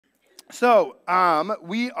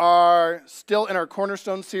We are still in our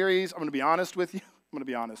Cornerstones series. I'm going to be honest with you. I'm going to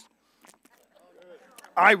be honest.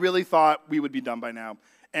 I really thought we would be done by now,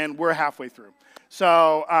 and we're halfway through.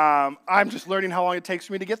 So I'm just learning how long it takes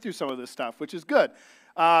for me to get through some of this stuff, which is good.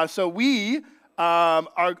 We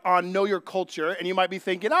are on Know Your Culture, and you might be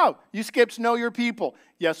thinking, oh, you skipped Know Your People.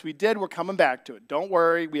 Yes, we did. We're coming back to it. Don't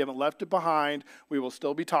worry. We haven't left it behind. We will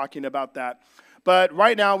still be talking about that. But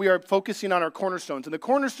right now, we are focusing on our cornerstones. And the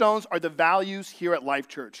cornerstones are the values here at Life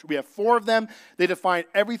Church. We have 4 of them. They define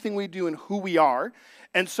everything we do and who we are.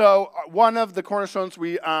 And so one of the cornerstones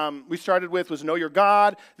we started with was Know Your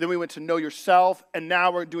God. Then we went to Know Yourself. And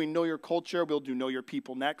now we're doing Know Your Culture. We'll do Know Your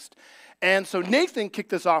People next. And so Nathan kicked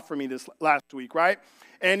this off for me this last week, right?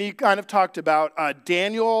 And he kind of talked about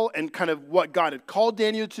Daniel and kind of what God had called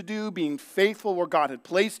Daniel to do, being faithful where God had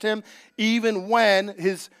placed him, even when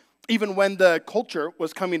the culture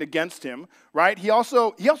was coming against him, right? He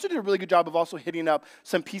also did a really good job of also hitting up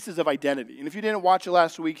some pieces of identity. And if you didn't watch it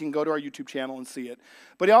last week, you can go to our YouTube channel and see it.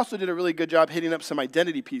 But he also did a really good job hitting up some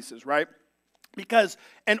identity pieces, right? Because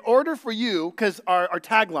in order for you, because our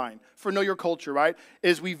tagline for Know Your Culture, right,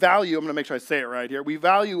 is we value, I'm going to make sure I say it right here, we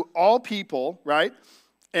value all people, right,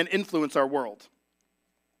 and influence our world,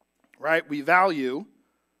 right? We value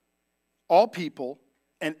all people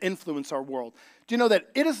and influence our world. Do you know that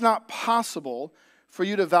it is not possible for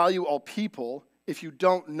you to value all people if you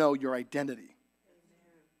don't know your identity?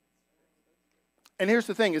 And here's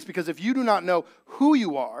the thing, is because if you do not know who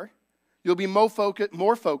you are, you'll be more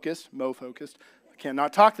focused, I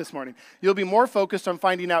cannot talk this morning. You'll be more focused on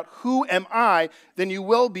finding out who am I than you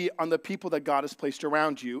will be on the people that God has placed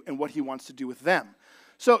around you and what he wants to do with them.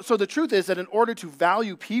 So the truth is that in order to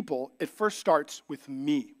value people, it first starts with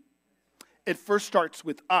me. It first starts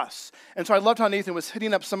with us. And so I loved how Nathan was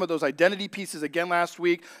hitting up some of those identity pieces again last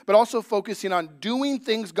week, but also focusing on doing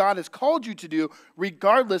things God has called you to do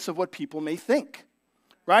regardless of what people may think.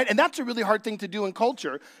 Right? And that's a really hard thing to do in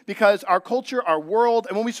culture because our culture, our world,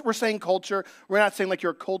 and when we're saying culture, we're not saying like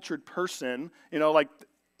you're a cultured person. You know, like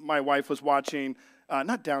my wife was watching,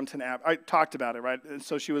 not Downton Abbey, I talked about it, right? And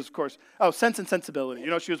so she was, of course, Sense and Sensibility. You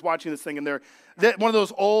know, she was watching this thing and one of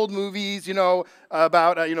those old movies, you know,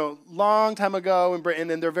 about, long time ago in Britain,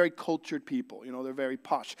 and they're very cultured people. You know, they're very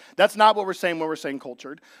posh. That's not what we're saying when we're saying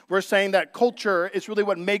cultured. We're saying that culture is really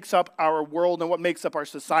what makes up our world and what makes up our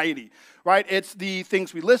society, right? It's the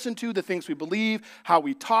things we listen to, the things we believe, how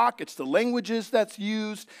we talk. It's the languages that's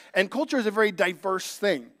used. And culture is a very diverse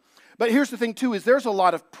thing. But here's the thing, too, is there's a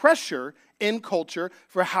lot of pressure in culture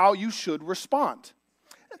for how you should respond.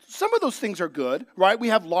 Some of those things are good, right? We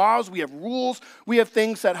have laws, we have rules, we have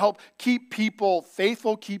things that help keep people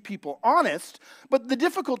faithful, keep people honest. But the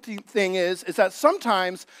difficulty thing is that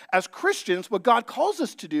sometimes as Christians, what God calls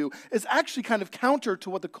us to do is actually kind of counter to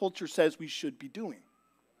what the culture says we should be doing.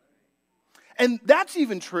 And that's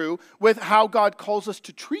even true with how God calls us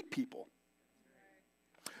to treat people.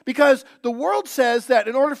 Because the world says that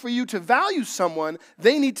in order for you to value someone,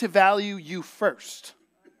 they need to value you first.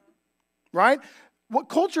 Right? What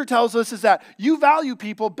culture tells us is that you value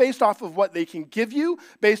people based off of what they can give you,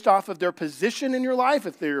 based off of their position in your life,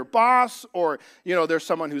 if they're your boss or, there's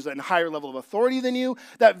someone who's in a higher level of authority than you.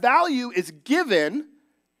 That value is given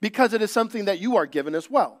because it is something that you are given as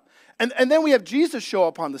well. And then we have Jesus show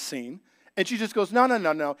up on the scene, and she just goes,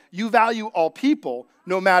 no. You value all people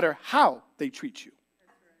no matter how they treat you.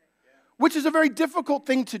 Which is a very difficult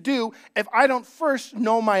thing to do if I don't first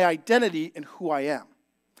know my identity and who I am.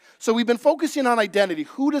 So we've been focusing on identity.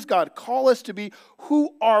 Who does God call us to be?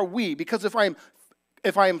 Who are we? Because if I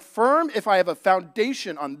am firm, if I have a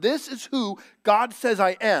foundation on this is who God says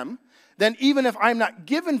I am, then even if I'm not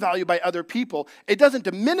given value by other people, it doesn't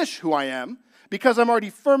diminish who I am. Because I'm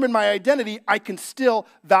already firm in my identity, I can still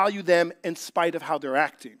value them in spite of how they're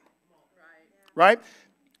acting. Right?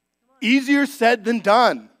 Easier said than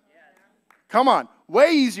done. Come on,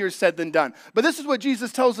 way easier said than done. But this is what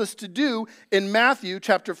Jesus tells us to do in Matthew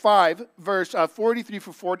chapter 5, verse 43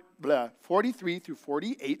 through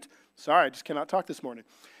 48. Sorry, I just cannot talk this morning.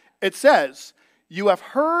 It says, "You have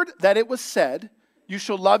heard that it was said, you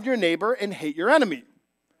shall love your neighbor and hate your enemy."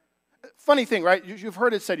 Funny thing, right? You've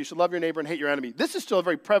heard it said you should love your neighbor and hate your enemy. This is still a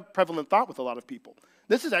very prevalent thought with a lot of people.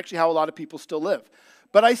 This is actually how a lot of people still live.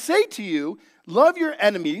 "But I say to you, love your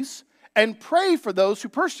enemies and pray for those who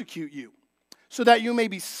persecute you, so that you may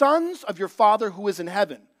be sons of your Father who is in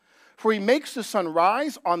heaven. For he makes the sun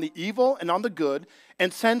rise on the evil and on the good,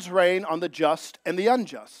 and sends rain on the just and the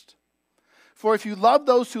unjust. For if you love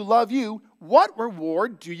those who love you, what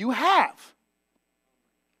reward do you have?"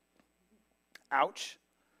 Ouch,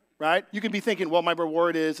 right? You can be thinking, well, my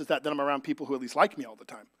reward is that I'm around people who at least like me all the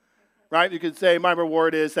time. right? You could say my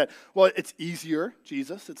reward is that, well, it's easier,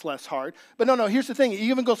 Jesus, it's less hard. But no, here's the thing.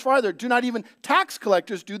 He even goes farther. Do not even tax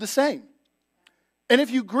collectors do the same. And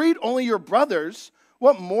if you greet only your brothers,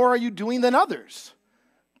 what more are you doing than others?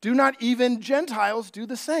 Do not even Gentiles do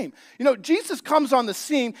the same? Jesus comes on the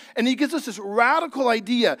scene and he gives us this radical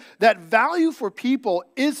idea that value for people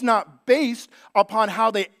is not based upon how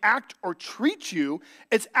they act or treat you.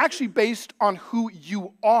 It's actually based on who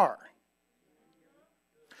you are.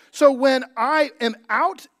 So when I am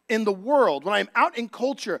out in the world, when I'm out in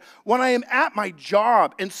culture, when I am at my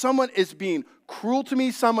job and someone is being cruel to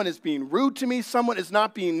me, someone is being rude to me, someone is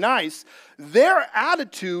not being nice, their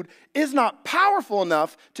attitude is not powerful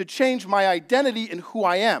enough to change my identity and who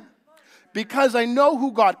I am. Because I know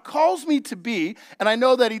who God calls me to be, and I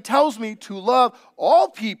know that he tells me to love all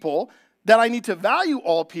people, that I need to value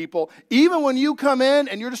all people. Even when you come in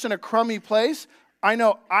and you're just in a crummy place, I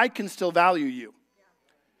know I can still value you.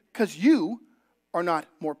 Because you are not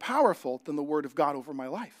more powerful than the word of God over my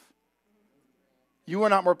life. You are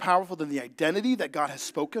not more powerful than the identity that God has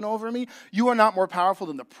spoken over me. You are not more powerful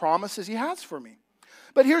than the promises he has for me.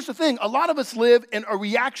 But here's the thing. A lot of us live in a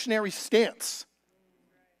reactionary stance,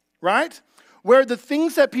 right? Where the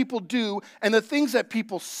things that people do and the things that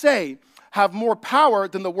people say have more power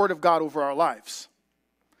than the word of God over our lives.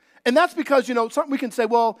 And that's because, we can say,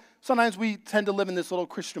 well, sometimes we tend to live in this little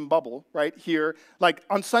Christian bubble right here. Like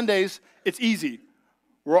on Sundays, it's easy.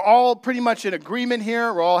 We're all pretty much in agreement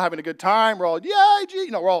here. We're all having a good time. We're all,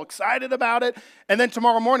 we're all excited about it. And then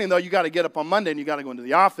tomorrow morning, though, you got to get up on Monday and you got to go into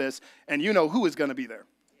the office, and you know who is going to be there.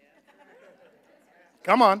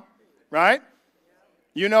 Come on, right?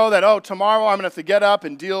 You know that, tomorrow I'm going to have to get up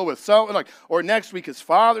and deal with or next week is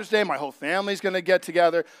Father's Day. My whole family's going to get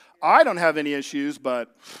together. I don't have any issues,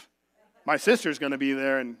 but my sister's going to be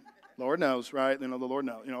there, and Lord knows, right? The Lord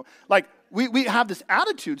knows, we have this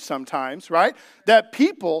attitude sometimes, right? That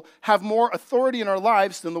people have more authority in our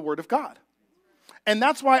lives than the Word of God. And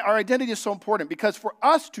that's why our identity is so important, because for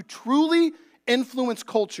us to truly influence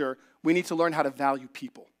culture, we need to learn how to value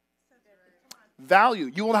people.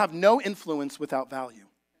 Value. You will have no influence without value.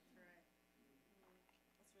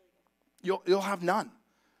 You'll have none.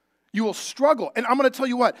 You will struggle. And I'm going to tell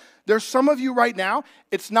you what, there's some of you right now,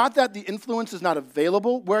 it's not that the influence is not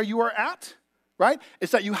available where you are at, right?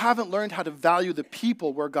 It's that you haven't learned how to value the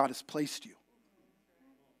people where God has placed you.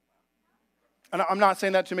 And I'm not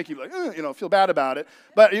saying that to make you feel bad about it,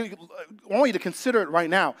 but I want you to consider it right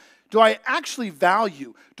now. Do I actually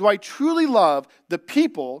value, do I truly love the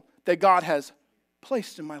people that God has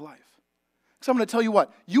placed in my life? So I'm going to tell you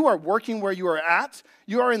what, you are working where you are at,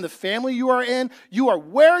 you are in the family you are in, you are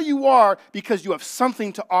where you are because you have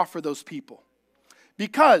something to offer those people.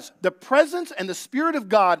 Because the presence and the Spirit of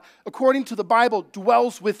God, according to the Bible,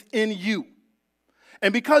 dwells within you.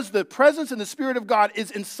 And because the presence and the Spirit of God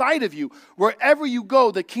is inside of you, wherever you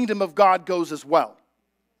go, the kingdom of God goes as well.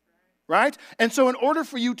 Right? And so in order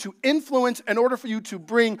for you to influence, in order for you to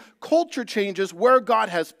bring culture changes where God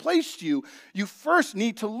has placed you, you first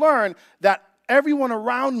need to learn that everyone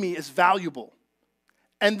around me is valuable.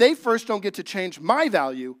 And they first don't get to change my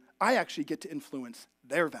value. I actually get to influence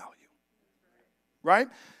their value. Right?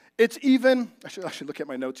 It's even, I should look at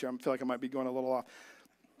my notes here. I feel like I might be going a little off.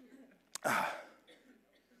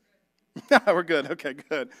 We're good. Okay,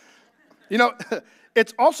 good.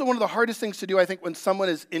 It's also one of the hardest things to do, I think, when someone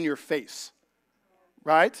is in your face,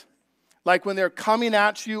 right? Like when they're coming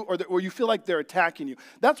at you or you feel like they're attacking you.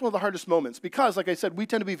 That's one of the hardest moments because, like I said, we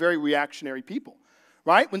tend to be very reactionary people,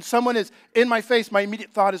 right? When someone is in my face, my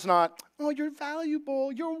immediate thought is not, oh, you're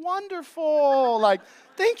valuable, you're wonderful. Like,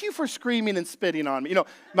 thank you for screaming and spitting on me.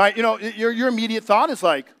 Your immediate thought is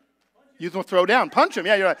like, you throw down, punch him.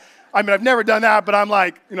 Yeah, you're like, I've never done that, but I'm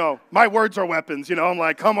like, my words are weapons. I'm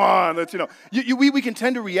like, come on, let's, we can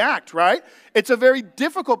tend to react, right? It's a very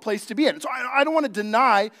difficult place to be in. So I don't want to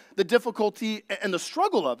deny the difficulty and the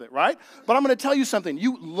struggle of it, right? But I'm going to tell you something.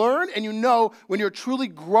 You learn and you know when you're truly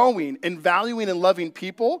growing and valuing and loving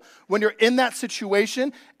people, when you're in that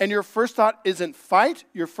situation and your first thought isn't fight,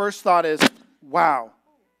 your first thought is, wow,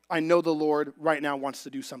 I know the Lord right now wants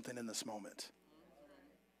to do something in this moment.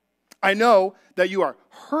 I know that you are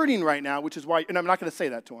hurting right now, which is why, and I'm not going to say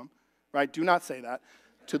that to him, right? Do not say that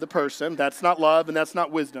to the person. That's not love and that's not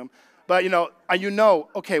wisdom. But,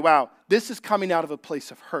 okay, wow, this is coming out of a place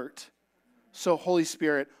of hurt. So, Holy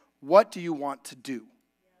Spirit, what do you want to do?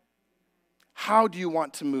 How do you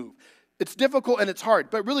want to move? It's difficult and it's hard,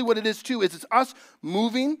 but really what it is too is it's us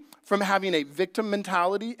moving from having a victim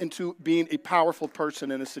mentality into being a powerful person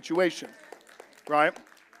in a situation, right?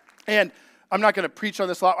 And I'm not going to preach on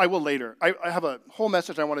this a lot. I will later. I have a whole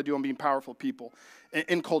message I want to do on being powerful people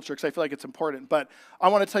in culture because I feel like it's important. But I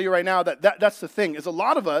want to tell you right now that's the thing, is a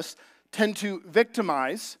lot of us tend to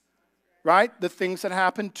victimize, right, the things that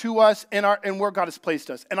happen to us and where God has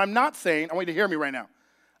placed us. And I'm not saying, I want you to hear me right now,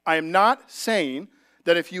 I am not saying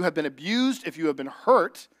that if you have been abused, if you have been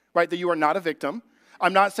hurt, right, that you are not a victim.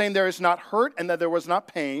 I'm not saying there is not hurt and that there was not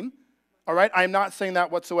pain, all right? I'm not saying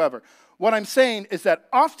that whatsoever. What I'm saying is that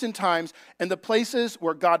oftentimes in the places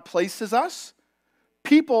where God places us,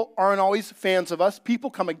 people aren't always fans of us. People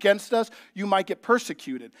come against us. You might get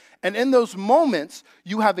persecuted. And in those moments,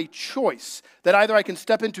 you have a choice that either I can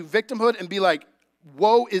step into victimhood and be like,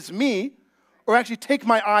 woe is me, or actually take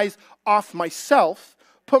my eyes off myself,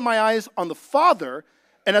 put my eyes on the Father,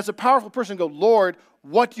 and as a powerful person go, Lord,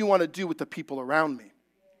 what do you want to do with the people around me?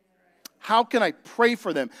 How can I pray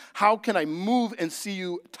for them? How can I move and see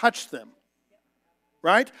you touch them?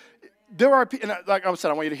 Right? There are, and like I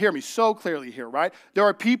said, I want you to hear me so clearly here, right? There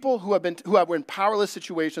are people who were in powerless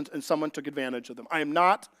situations and someone took advantage of them. I am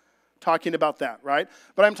not talking about that, right?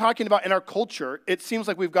 But I'm talking about in our culture, it seems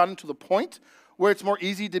like we've gotten to the point where it's more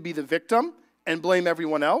easy to be the victim and blame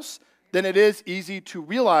everyone else than it is easy to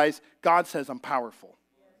realize God says I'm powerful.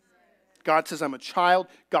 God says I'm a child.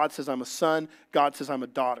 God says I'm a son. God says I'm a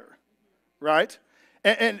daughter, right?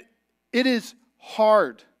 And it is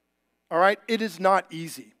hard, all right? It is not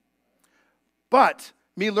easy. But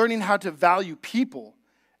me learning how to value people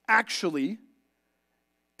actually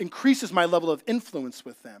increases my level of influence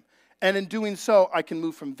with them. And in doing so, I can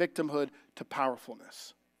move from victimhood to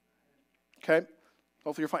powerfulness. Okay?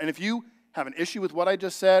 Hopefully you're fine. And if you have an issue with what I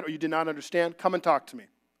just said or you did not understand, come and talk to me.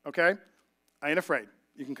 Okay? I ain't afraid.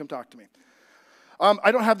 You can come talk to me.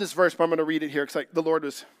 I don't have this verse, but I'm going to read it here because the Lord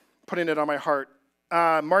was putting it on my heart.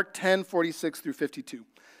 Mark 10:46 through 52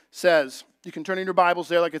 says, you can turn in your Bibles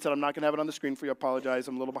there. Like I said, I'm not going to have it on the screen for you. I apologize.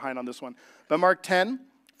 I'm a little behind on this one. But Mark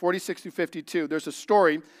 10:46 through 52, there's a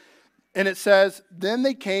story, and it says, then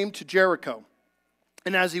they came to Jericho.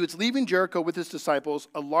 And as he was leaving Jericho with his disciples,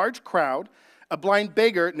 a large crowd, a blind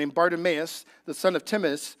beggar named Bartimaeus, the son of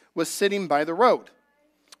Timaeus, was sitting by the road.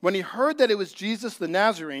 When he heard that it was Jesus the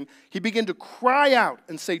Nazarene, he began to cry out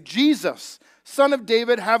and say, Jesus, Son of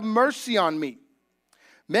David, have mercy on me.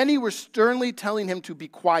 Many were sternly telling him to be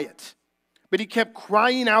quiet, but he kept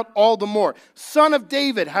crying out all the more, Son of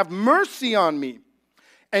David, have mercy on me.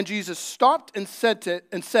 And Jesus stopped and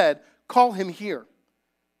said, call him here.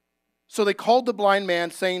 So they called the blind man,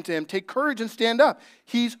 saying to him, take courage and stand up.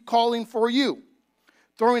 He's calling for you.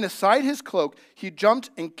 Throwing aside his cloak, he jumped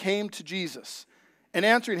and came to Jesus. And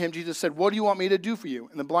answering him, Jesus said, what do you want me to do for you?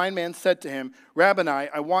 And the blind man said to him, Rabboni,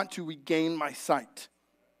 I want to regain my sight.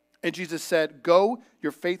 And Jesus said, go,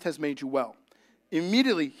 your faith has made you well.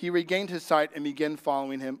 Immediately he regained his sight and began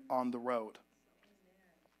following him on the road.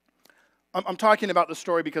 I'm talking about the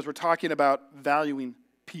story because we're talking about valuing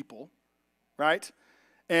people, right?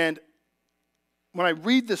 And when I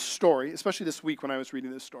read this story, especially this week when I was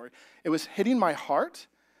reading this story, it was hitting my heart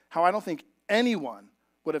how I don't think anyone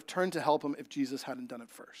would have turned to help him if Jesus hadn't done it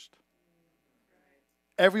first.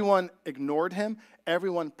 Everyone ignored him.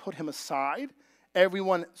 Everyone put him aside.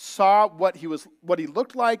 Everyone saw what he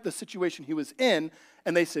looked like, the situation he was in,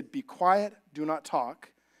 and they said, be quiet, do not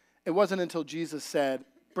talk. It wasn't until Jesus said,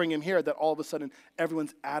 bring him here, that all of a sudden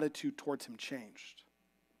everyone's attitude towards him changed.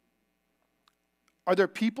 Are there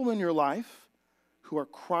people in your life who are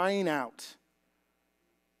crying out,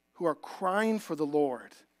 who are crying for the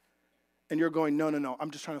Lord, and you're going, no,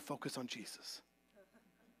 I'm just trying to focus on Jesus?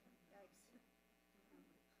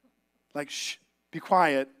 Like, shh, be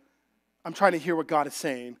quiet. I'm trying to hear what God is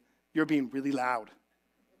saying. You're being really loud.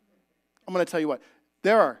 I'm going to tell you what.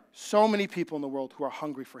 There are so many people in the world who are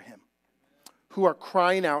hungry for him, who are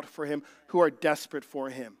crying out for him, who are desperate for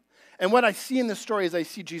him. And what I see in this story is I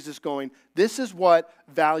see Jesus going, this is what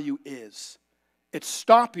value is. It's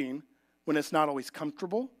stopping when it's not always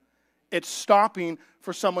comfortable. It's stopping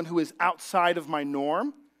for someone who is outside of my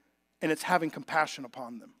norm, and it's having compassion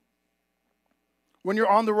upon them. When you're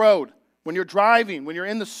on the road, when you're driving, when you're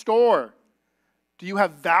in the store, do you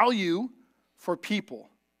have value for people,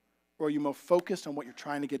 or are you more focused on what you're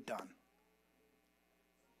trying to get done?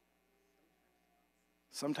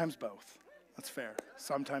 Sometimes both. That's fair.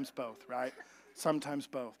 Sometimes both, right? Sometimes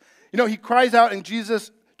both. You know, he cries out, and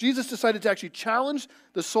Jesus decided to actually challenge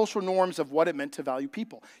the social norms of what it meant to value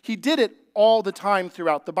people. He did it all the time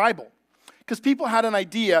throughout the Bible. Because people had an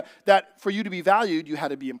idea that for you to be valued, you had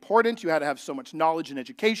to be important, you had to have so much knowledge and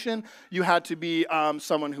education, you had to be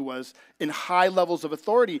someone who was in high levels of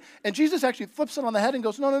authority. And Jesus actually flips it on the head and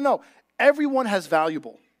goes, no. Everyone has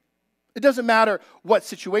valuable. It doesn't matter what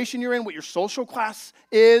situation you're in, what your social class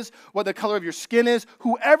is, what the color of your skin is.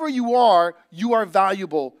 Whoever you are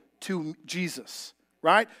valuable to Jesus,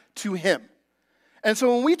 right? To him. And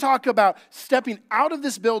so when we talk about stepping out of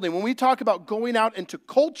this building, when we talk about going out into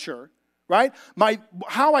culture, right?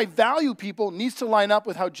 How I value people needs to line up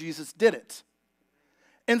with how Jesus did it.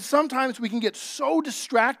 And sometimes we can get so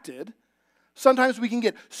distracted, sometimes we can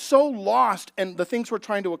get so lost in the things we're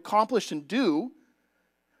trying to accomplish and do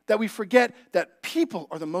that we forget that people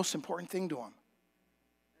are the most important thing to him.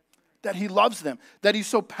 That he loves them, that he's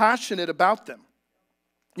so passionate about them.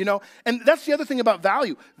 You know, and that's the other thing about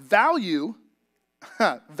value. Value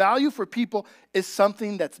for people is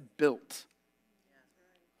something that's built.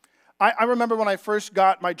 I remember when I first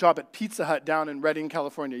got my job at Pizza Hut down in Redding,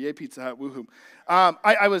 California. Yay, Pizza Hut, woohoo.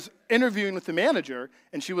 I was interviewing with the manager,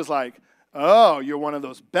 and she was like, oh, you're one of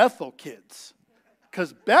those Bethel kids.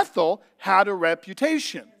 Because Bethel had a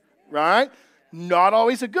reputation, right? Not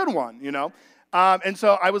always a good one, you know. And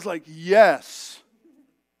so I was like, yes,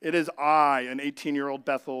 it is I, an 18-year-old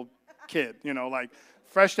Bethel kid, you know, like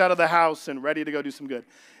fresh out of the house and ready to go do some good.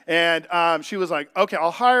 And she was like, okay, I'll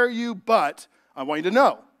hire you, but I want you to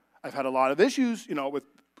know, I've had a lot of issues, you know, with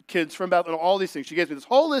kids from Bethel and all these things. She gave me this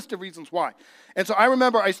whole list of reasons why. And so I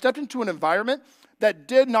remember I stepped into an environment that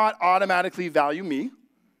did not automatically value me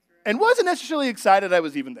and wasn't necessarily excited I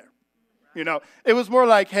was even there. You know, it was more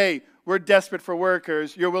like, hey, we're desperate for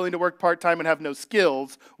workers. You're willing to work part-time and have no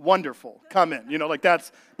skills. Wonderful. Come in. You know, like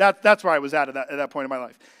that's where I was at that point in my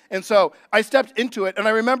life. And so I stepped into it, and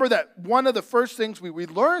I remember that one of the first things we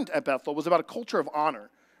learned at Bethel was about a culture of honor,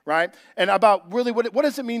 right? And about really what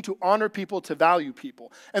does it mean to honor people, to value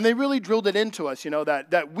people. And they really drilled it into us, you know,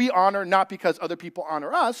 that we honor not because other people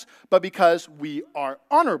honor us, but because we are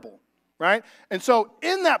honorable. Right? And so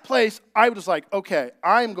in that place, I was like, okay,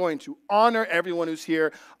 I'm going to honor everyone who's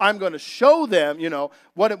here. I'm going to show them, you know,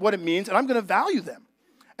 what it means, and I'm going to value them.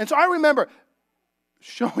 And so I remember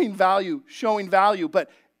showing value,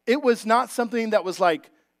 but it was not something that was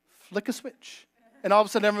like, flick a switch. And all of a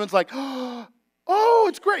sudden everyone's like, oh,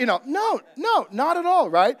 it's great. You know, no, not at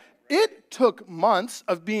all, right? It took months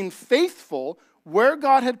of being faithful where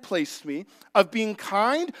God had placed me, of being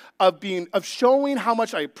kind, of showing how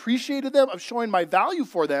much I appreciated them, of showing my value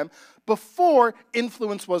for them before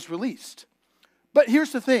influence was released. But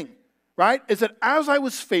here's the thing, right? Is that as I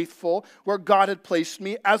was faithful where God had placed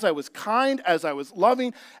me, as I was kind, as I was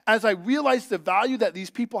loving, as I realized the value that these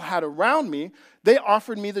people had around me, they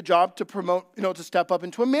offered me the job to promote, you know, to step up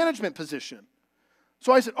into a management position.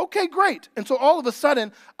 So I said, okay, great. And so all of a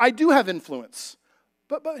sudden, I do have influence.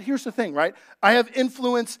 But here's the thing, right? I have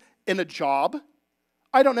influence in a job.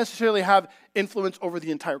 I don't necessarily have influence over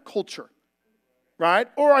the entire culture, right?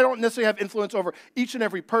 Or I don't necessarily have influence over each and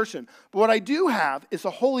every person. But what I do have is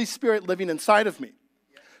the Holy Spirit living inside of me.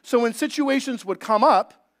 So when situations would come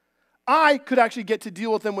up, I could actually get to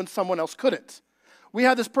deal with them when someone else couldn't. We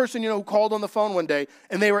had this person, you know, who called on the phone one day,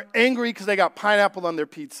 and they were angry because they got pineapple on their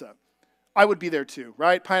pizza. I would be there too,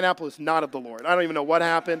 right? Pineapple is not of the Lord. I don't even know what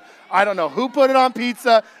happened. I don't know who put it on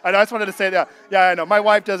pizza. I just wanted to say that. Yeah, I know. My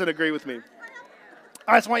wife doesn't agree with me.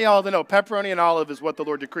 I just want y'all to know pepperoni and olive is what the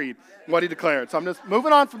Lord decreed, what he declared. So I'm just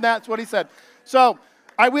moving on from that. That's what he said. So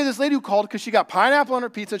we had this lady who called because she got pineapple on her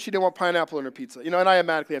pizza. She didn't want pineapple on her pizza. You know, and I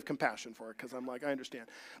automatically have compassion for her because I'm like, I understand.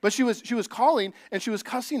 But she was calling, and she was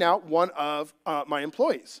cussing out one of my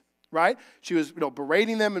employees. Right? She was, you know,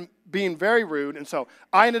 berating them and being very rude. And so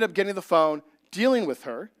I ended up getting the phone, dealing with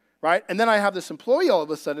her, right? And then I have this employee all of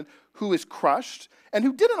a sudden who is crushed and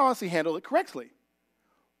who didn't honestly handle it correctly.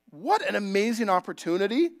 What an amazing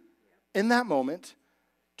opportunity in that moment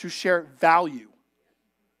to share value,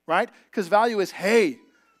 right? Because value is, hey,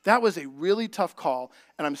 that was a really tough call,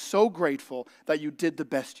 and I'm so grateful that you did the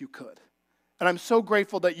best you could. And I'm so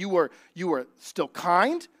grateful that you were still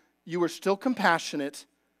kind, you were still compassionate,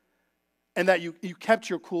 and that you kept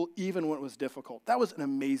your cool even when it was difficult. That was an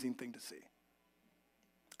amazing thing to see.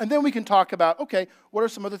 And then we can talk about, okay, what are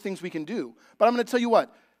some other things we can do? But I'm going to tell you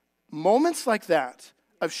what, moments like that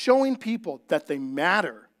of showing people that they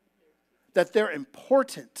matter, that they're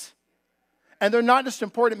important, and they're not just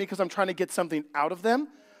important because I'm trying to get something out of them,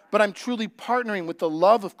 but I'm truly partnering with the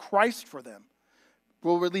love of Christ for them,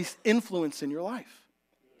 will release influence in your life.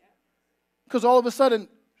 Because all of a sudden,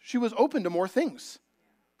 she was open to more things.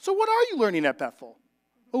 So what are you learning at Bethel?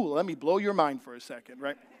 Oh, let me blow your mind for a second,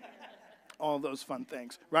 right? All those fun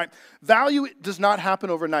things, right? Value does not happen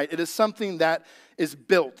overnight. It is something that is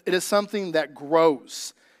built. It is something that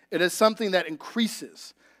grows. It is something that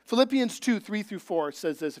increases. Philippians 2:3-4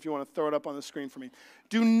 says this, if you want to throw it up on the screen for me.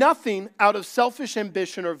 Do nothing out of selfish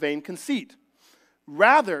ambition or vain conceit.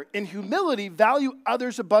 Rather, in humility, value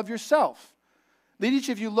others above yourself. Let each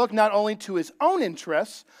of you look not only to his own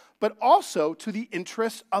interests, but also to the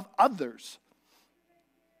interests of others.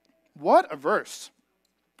 What a verse,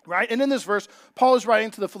 right? And in this verse, Paul is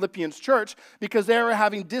writing to the Philippians church because they were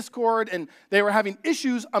having discord and they were having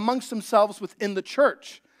issues amongst themselves within the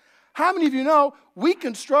church. How many of you know we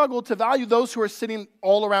can struggle to value those who are sitting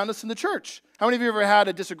all around us in the church? How many of you ever had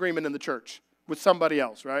a disagreement in the church with somebody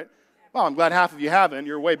else, right? Well, I'm glad half of you haven't.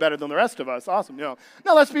 You're way better than the rest of us. Awesome. No,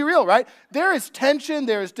 let's be real, right? There is tension.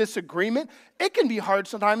 There is disagreement. It can be hard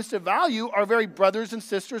sometimes to value our very brothers and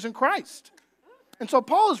sisters in Christ. And so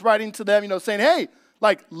Paul is writing to them, saying, hey,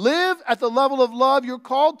 live at the level of love you're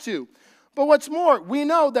called to. But what's more, we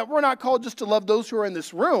know that we're not called just to love those who are in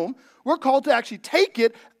this room. We're called to actually take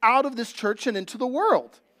it out of this church and into the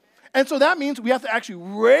world. And so that means we have to actually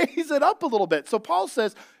raise it up a little bit. So Paul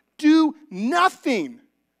says, do nothing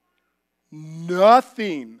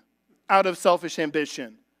out of selfish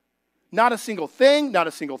ambition. Not a single thing, not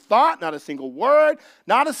a single thought, not a single word,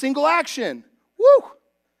 not a single action. Woo!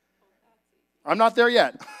 I'm not there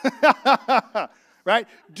yet. Right?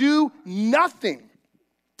 Do nothing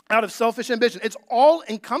out of selfish ambition. It's all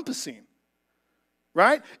encompassing.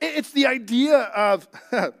 Right? It's the idea of,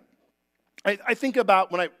 I think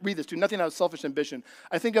about, when I read this, do nothing out of selfish ambition,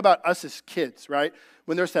 I think about us as kids, right?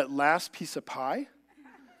 When there's that last piece of pie,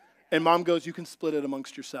 and mom goes, you can split it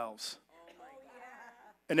amongst yourselves.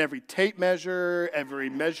 And every tape measure, every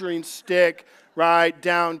measuring stick, right,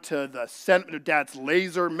 down to the dad's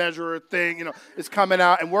laser measurer thing, is coming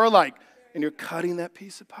out. And we're like, and you're cutting that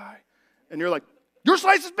piece of pie. And you're like, your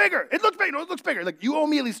slice is bigger. It looks bigger. No, it looks bigger. Like, you owe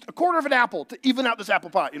me at least a quarter of an apple to even out this apple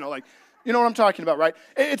pie. You know what I'm talking about, right?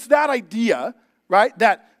 It's that idea, right,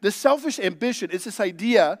 that the selfish ambition is this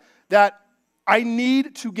idea that I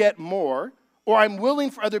need to get more, or I'm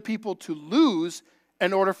willing for other people to lose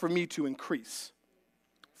in order for me to increase,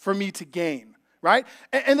 for me to gain, right?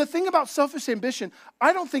 And the thing about selfish ambition,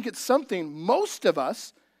 I don't think it's something most of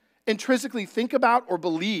us intrinsically think about or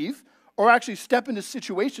believe or actually step into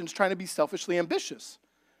situations trying to be selfishly ambitious.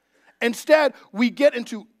 Instead, we get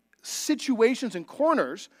into situations and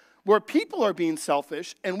corners where people are being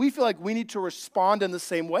selfish and we feel like we need to respond in the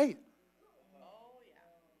same way.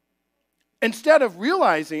 Instead of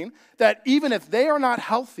realizing that even if they are not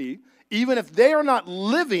healthy, even if they are not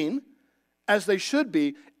living as they should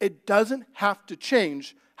be, it doesn't have to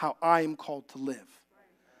change how I am called to live.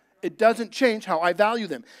 It doesn't change how I value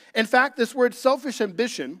them. In fact, this word selfish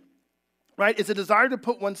ambition, right, is a desire to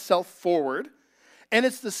put oneself forward. And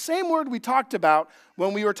it's the same word we talked about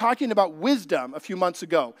when we were talking about wisdom a few months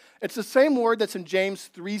ago. It's the same word that's in James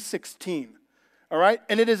 3:16. All right?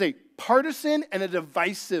 And it is a partisan and a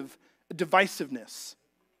divisiveness.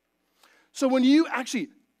 So when you actually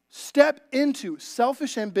step into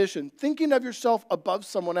selfish ambition, thinking of yourself above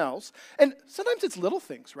someone else, and sometimes it's little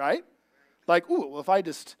things, right? Like, well, if I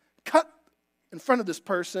just cut in front of this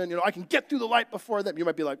person, I can get through the light before them. You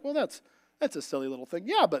might be like, well, that's a silly little thing.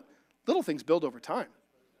 Yeah, but little things build over time.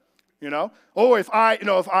 Oh, if I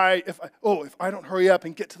don't hurry up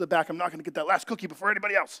and get to the back, I'm not going to get that last cookie before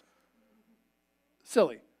anybody else.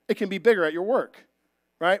 Silly. It can be bigger at your work.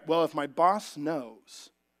 Right? Well, if my boss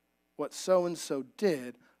knows what so-and-so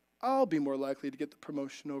did, I'll be more likely to get the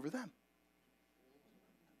promotion over them.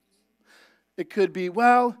 It could be,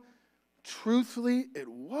 well, truthfully, it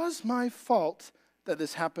was my fault that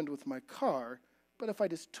this happened with my car, but if I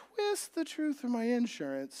just twist the truth for my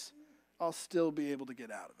insurance, I'll still be able to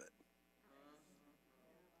get out of it.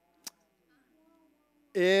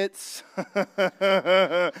 It's,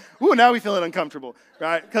 ooh, now we feel uncomfortable,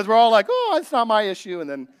 right? Because we're all like, oh, it's not my issue. And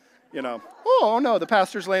then, oh, no, the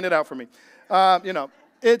pastor's laying it out for me.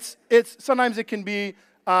 It's sometimes it can be,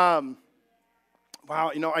 wow,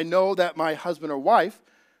 I know that my husband or wife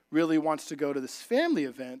really wants to go to this family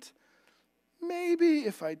event. Maybe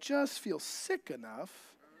if I just feel sick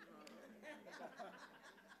enough,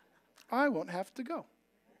 I won't have to go,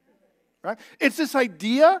 right? It's this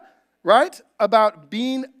idea, right, about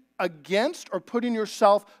being against or putting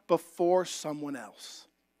yourself before someone else.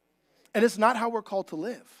 And it's not how we're called to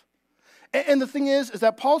live. And the thing is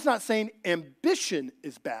that Paul's not saying ambition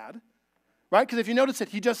is bad, right? Because if you notice it,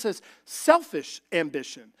 he just says selfish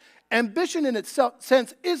ambition. Ambition in its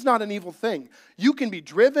sense is not an evil thing. You can be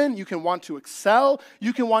driven, you can want to excel,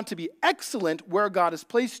 you can want to be excellent where God has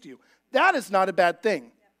placed you. That is not a bad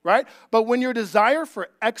thing. Right? But when your desire for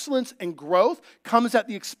excellence and growth comes at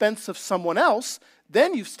the expense of someone else,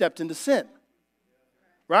 then you've stepped into sin.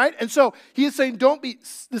 Right? And so he is saying don't be,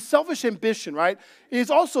 the selfish ambition, right, is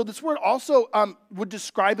also, this word also would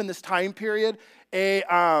describe in this time period a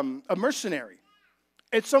mercenary.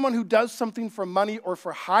 It's someone who does something for money or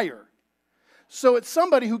for hire. So it's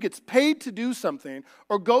somebody who gets paid to do something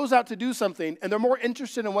or goes out to do something, and they're more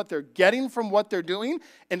interested in what they're getting from what they're doing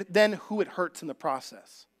and then who it hurts in the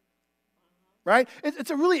process. Right?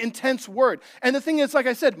 It's a really intense word. And the thing is, like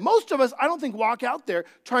I said, most of us, I don't think, walk out there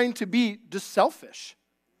trying to be just selfish.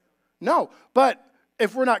 No, but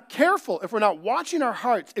if we're not careful, if we're not watching our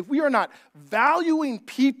hearts, if we are not valuing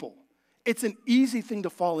people, it's an easy thing to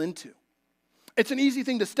fall into. It's an easy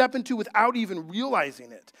thing to step into without even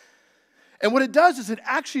realizing it. And what it does is it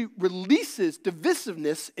actually releases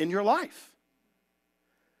divisiveness in your life.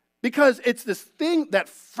 Because it's this thing that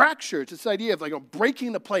fractures, this idea of like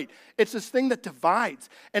breaking the plate. It's this thing that divides.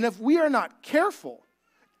 And if we are not careful,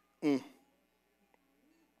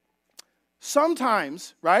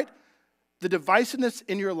 sometimes, right, the divisiveness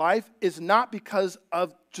in your life is not because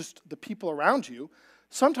of just the people around you.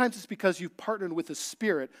 Sometimes it's because you've partnered with a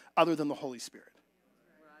spirit other than the Holy Spirit.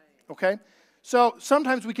 Okay? So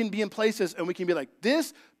sometimes we can be in places and we can be like,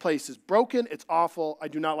 this place is broken, it's awful, I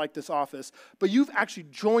do not like this office. But you've actually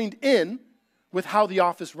joined in with how the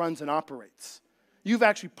office runs and operates. You've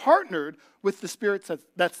actually partnered with the spirit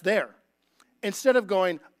that's there. Instead of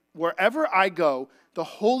going, wherever I go, the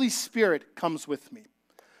Holy Spirit comes with me.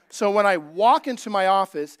 So when I walk into my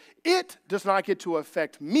office, it does not get to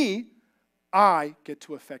affect me, I get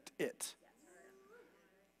to affect it.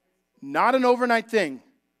 Not an overnight thing.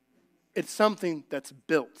 It's something that's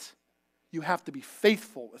built. You have to be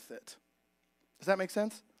faithful with it. Does that make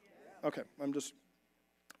sense? Yeah. Okay, I'm just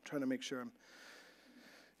trying to make sure I'm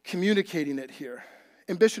communicating it here.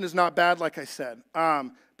 Ambition is not bad, like I said.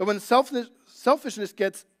 But when selfishness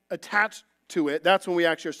gets attached to it, that's when we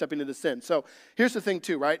actually are stepping into sin. So here's the thing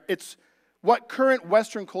too, right? It's what current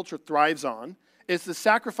Western culture thrives on is the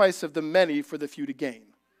sacrifice of the many for the few to gain.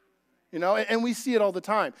 You know, and we see it all the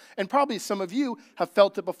time. And probably some of you have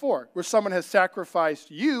felt it before, where someone has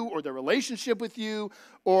sacrificed you or their relationship with you,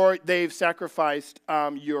 or they've sacrificed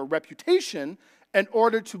your reputation in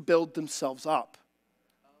order to build themselves up.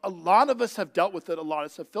 A lot of us have dealt with it. A lot of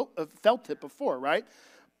us have felt it before, right?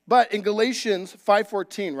 But in Galatians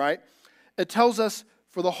 5:14, right, it tells us,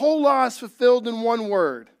 for the whole law is fulfilled in one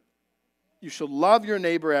word. You shall love your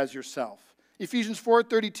neighbor as yourself. Ephesians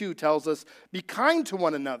 4:32 tells us, be kind to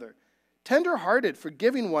one another, tender-hearted,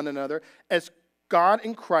 forgiving one another, as God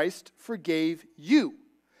in Christ forgave you.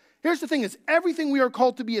 Here's the thing is, everything we are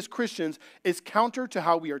called to be as Christians is counter to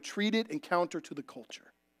how we are treated and counter to the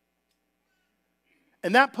culture.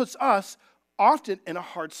 And that puts us often in a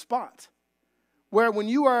hard spot, where when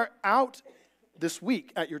you are out this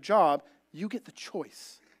week at your job, you get the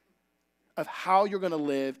choice of how you're going to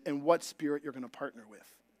live and what spirit you're going to partner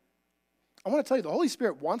with. I want to tell you, the Holy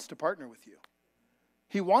Spirit wants to partner with you.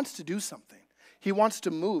 He wants to do something. He wants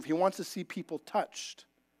to move. He wants to see people touched,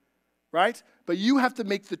 right? But you have to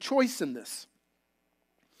make the choice in this.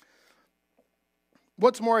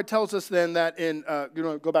 What's more, it tells us then that in,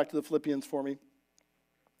 go back to the Philippians for me.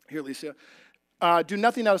 Here, Alicia. Do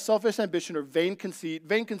nothing out of selfish ambition or vain conceit.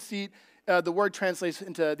 Vain conceit, the word translates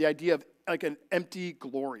into the idea of like an empty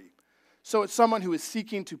glory. So it's someone who is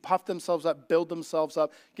seeking to puff themselves up, build themselves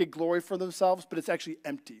up, get glory for themselves, but it's actually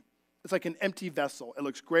empty. It's like an empty vessel. It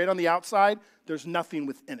looks great on the outside. There's nothing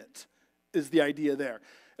within it, is the idea there.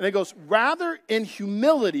 And it goes, rather in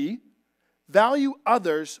humility, value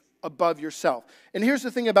others above yourself. And here's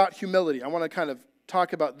the thing about humility. I want to kind of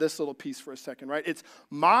talk about this little piece for a second, right? It's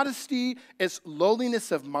modesty, it's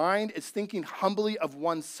lowliness of mind, it's thinking humbly of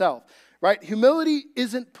oneself, right? Humility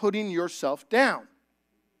isn't putting yourself down,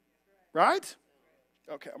 right?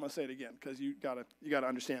 Okay, I'm going to say it again because you gotta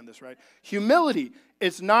understand this, right? Humility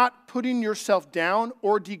is not putting yourself down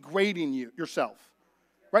or degrading yourself,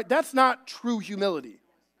 right? That's not true humility,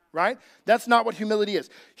 right? That's not what humility is.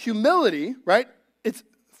 Humility, right? It's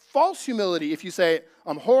false humility if you say,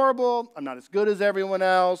 I'm horrible, I'm not as good as everyone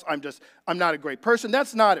else, I'm not a great person.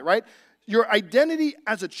 That's not it, right? Your identity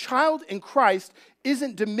as a child in Christ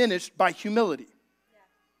isn't diminished by humility.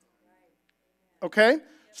 Okay?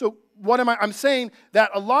 So what am I? I'm saying that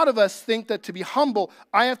a lot of us think that to be humble,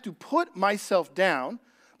 I have to put myself down.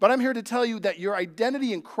 But I'm here to tell you that your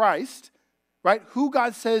identity in Christ, right, who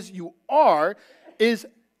God says you are, is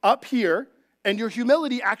up here, and your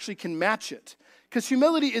humility actually can match it. Because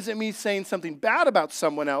humility isn't me saying something bad about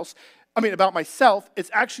someone else, about myself. It's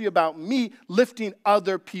actually about me lifting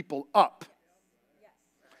other people up.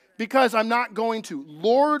 Because I'm not going to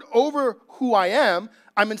lord over who I am,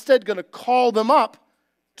 I'm instead going to call them up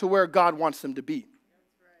to where God wants them to be.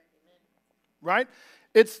 Right?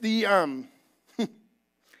 It's the,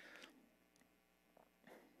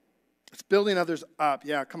 it's building others up.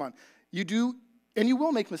 Yeah, come on. You do And you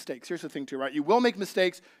will make mistakes. Here's the thing too, right? You will make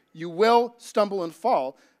mistakes. You will stumble and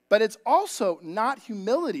fall. But it's also not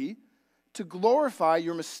humility to glorify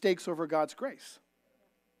your mistakes over God's grace.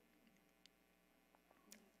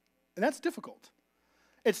 And that's difficult.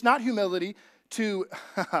 It's not humility to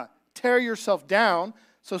tear yourself down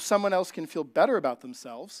so someone else can feel better about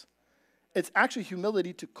themselves. It's actually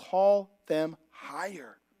humility to call them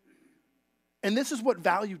higher. And this is what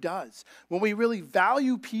value does. When we really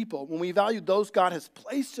value people, when we value those God has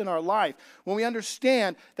placed in our life, when we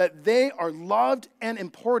understand that they are loved and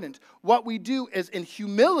important, what we do is in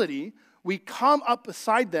humility, we come up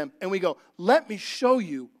beside them and we go, let me show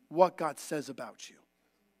you what God says about you.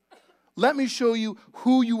 Let me show you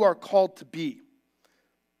who you are called to be.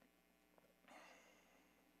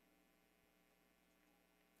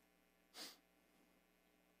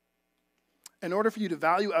 In order for you to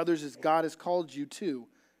value others as God has called you to,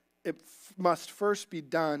 it must first be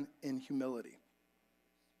done in humility.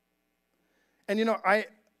 And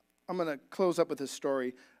I'm going to close up with this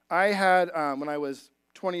story. I had, when I was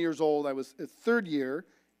 20 years old, I was a third year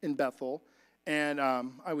in Bethel, and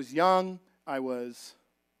I was young. I was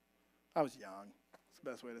young. That's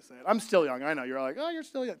the best way to say it. I'm still young. I know. You're like, oh, you're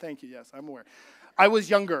still young. Thank you. Yes, I'm aware. I was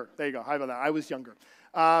younger. There you go. How about that? I was younger.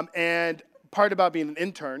 And part about being an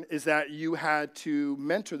intern is that you had to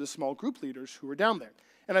mentor the small group leaders who were down there.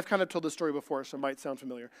 And I've kind of told this story before, so it might sound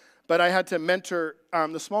familiar. But I had to mentor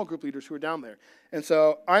the small group leaders who were down there. And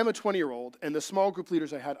so I'm a 20-year-old, and the small group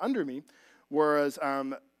leaders I had under me was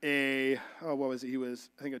he was,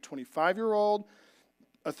 I think, a 25-year-old,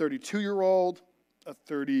 a 32-year-old, a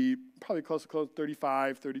 30, probably close to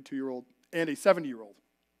 35, 32-year-old, and a 70-year-old.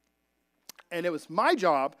 And it was my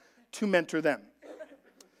job to mentor them.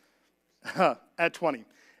 At 20.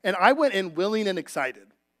 And I went in willing and excited.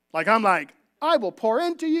 I'm like, I will pour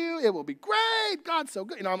into you. It will be great. God's so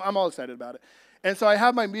good. I'm all excited about it. And so I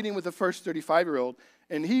have my meeting with the first 35-year-old,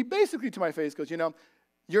 and he basically to my face goes,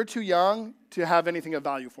 you're too young to have anything of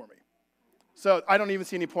value for me. So I don't even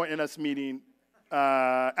see any point in us meeting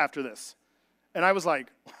after this. And I was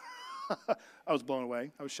like, I was blown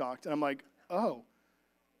away. I was shocked. And I'm like, oh,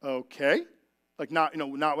 okay. Not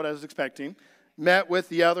what I was expecting. Met with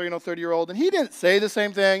the other, 30-year-old, and he didn't say the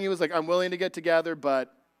same thing. He was like, I'm willing to get together,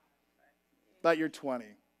 but you're 20.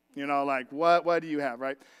 What do you have,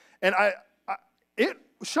 right? And it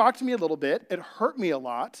shocked me a little bit. It hurt me a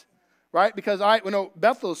lot, right? Because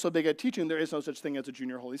Bethel is so big at teaching, there is no such thing as a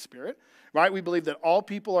junior Holy Spirit, right? We believe that all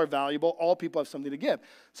people are valuable, all people have something to give.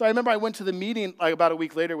 So I remember I went to the meeting about a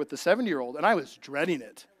week later with the 70-year-old, and I was dreading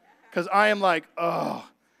it because I am like, oh,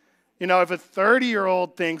 if a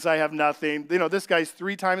 30-year-old thinks I have nothing, this guy's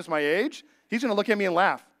 3 times my age, he's going to look at me and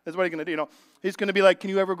laugh. That's what he's going to do. He's going to be like, can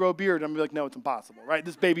you ever grow a beard? I'm going to be like, no, it's impossible, right?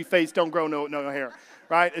 This baby face don't grow no hair,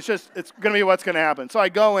 right? It's going to be what's going to happen. So I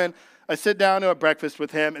go in, I sit down to a breakfast with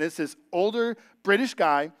him, and it's this older British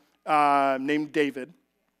guy named David.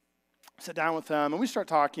 I sit down with him, and we start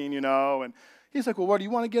talking, and he's like, well, what do you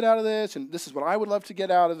want to get out of this? And this is what I would love to get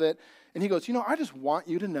out of it. And he goes, I just want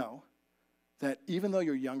you to know that even though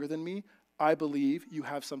you're younger than me, I believe you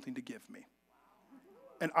have something to give me.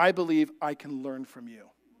 And I believe I can learn from you.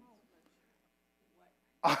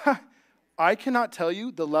 I cannot tell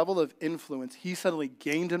you the level of influence he suddenly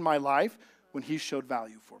gained in my life when he showed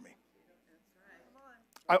value for me.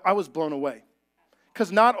 I was blown away.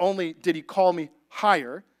 Because not only did he call me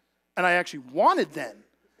higher, and I actually wanted then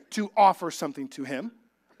to offer something to him,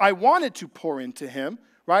 I wanted to pour into him,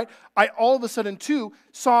 right? I all of a sudden, too,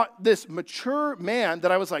 saw this mature man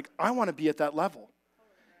that I was like, I want to be at that level.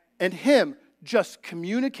 And him just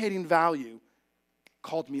communicating value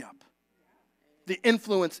called me up. The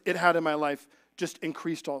influence it had in my life just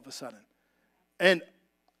increased all of a sudden. And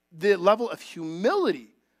the level of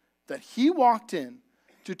humility that he walked in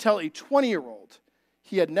to tell a 20-year-old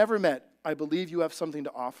he had never met, I believe you have something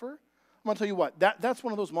to offer. I'm going to tell you what, that's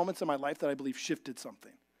one of those moments in my life that I believe shifted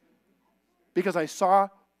something. Because I saw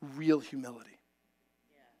real humility.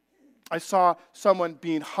 I saw someone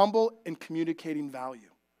being humble and communicating value.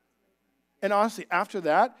 And honestly, after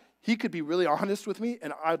that, he could be really honest with me,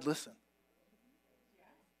 and I'd listen.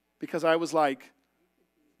 Because I was like,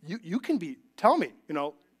 you can tell me,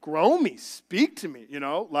 grow me, speak to me,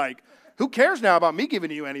 who cares now about me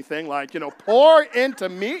giving you anything? Pour into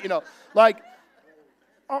me,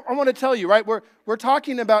 I want to tell you, right, we're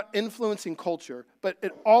talking about influencing culture, but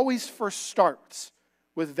it always first starts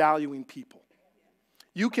with valuing people.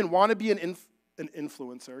 You can want to be an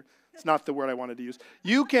influencer. It's not the word I wanted to use.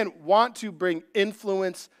 You can want to bring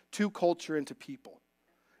influence to culture and to people.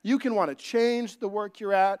 You can want to change the work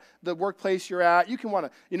you're at, the workplace you're at. You can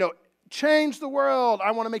want to, change the world.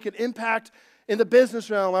 I want to make an impact in the business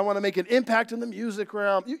realm. I want to make an impact in the music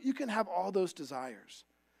realm. You can have all those desires.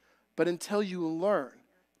 But until you learn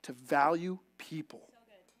to value people,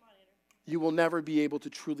 you will never be able to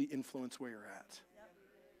truly influence where you're at.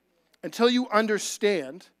 Until you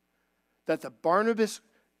understand that the Barnabas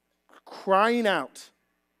crying out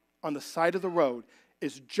on the side of the road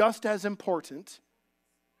is just as important,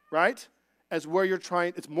 right, as where you're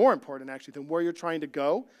trying. It's more important, actually, than where you're trying to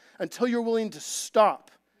go. Until you're willing to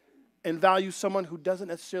stop and value someone who doesn't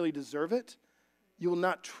necessarily deserve it, you will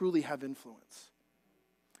not truly have influence.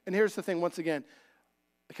 And here's the thing, once again,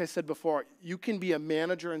 like I said before, you can be a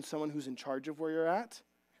manager and someone who's in charge of where you're at,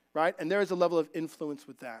 right? And there is a level of influence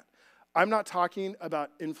with that. I'm not talking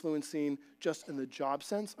about influencing just in the job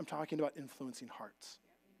sense. I'm talking about influencing hearts.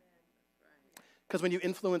 Because when you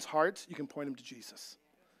influence hearts, you can point them to Jesus.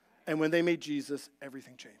 And when they meet Jesus,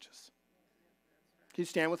 everything changes. Can you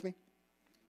stand with me?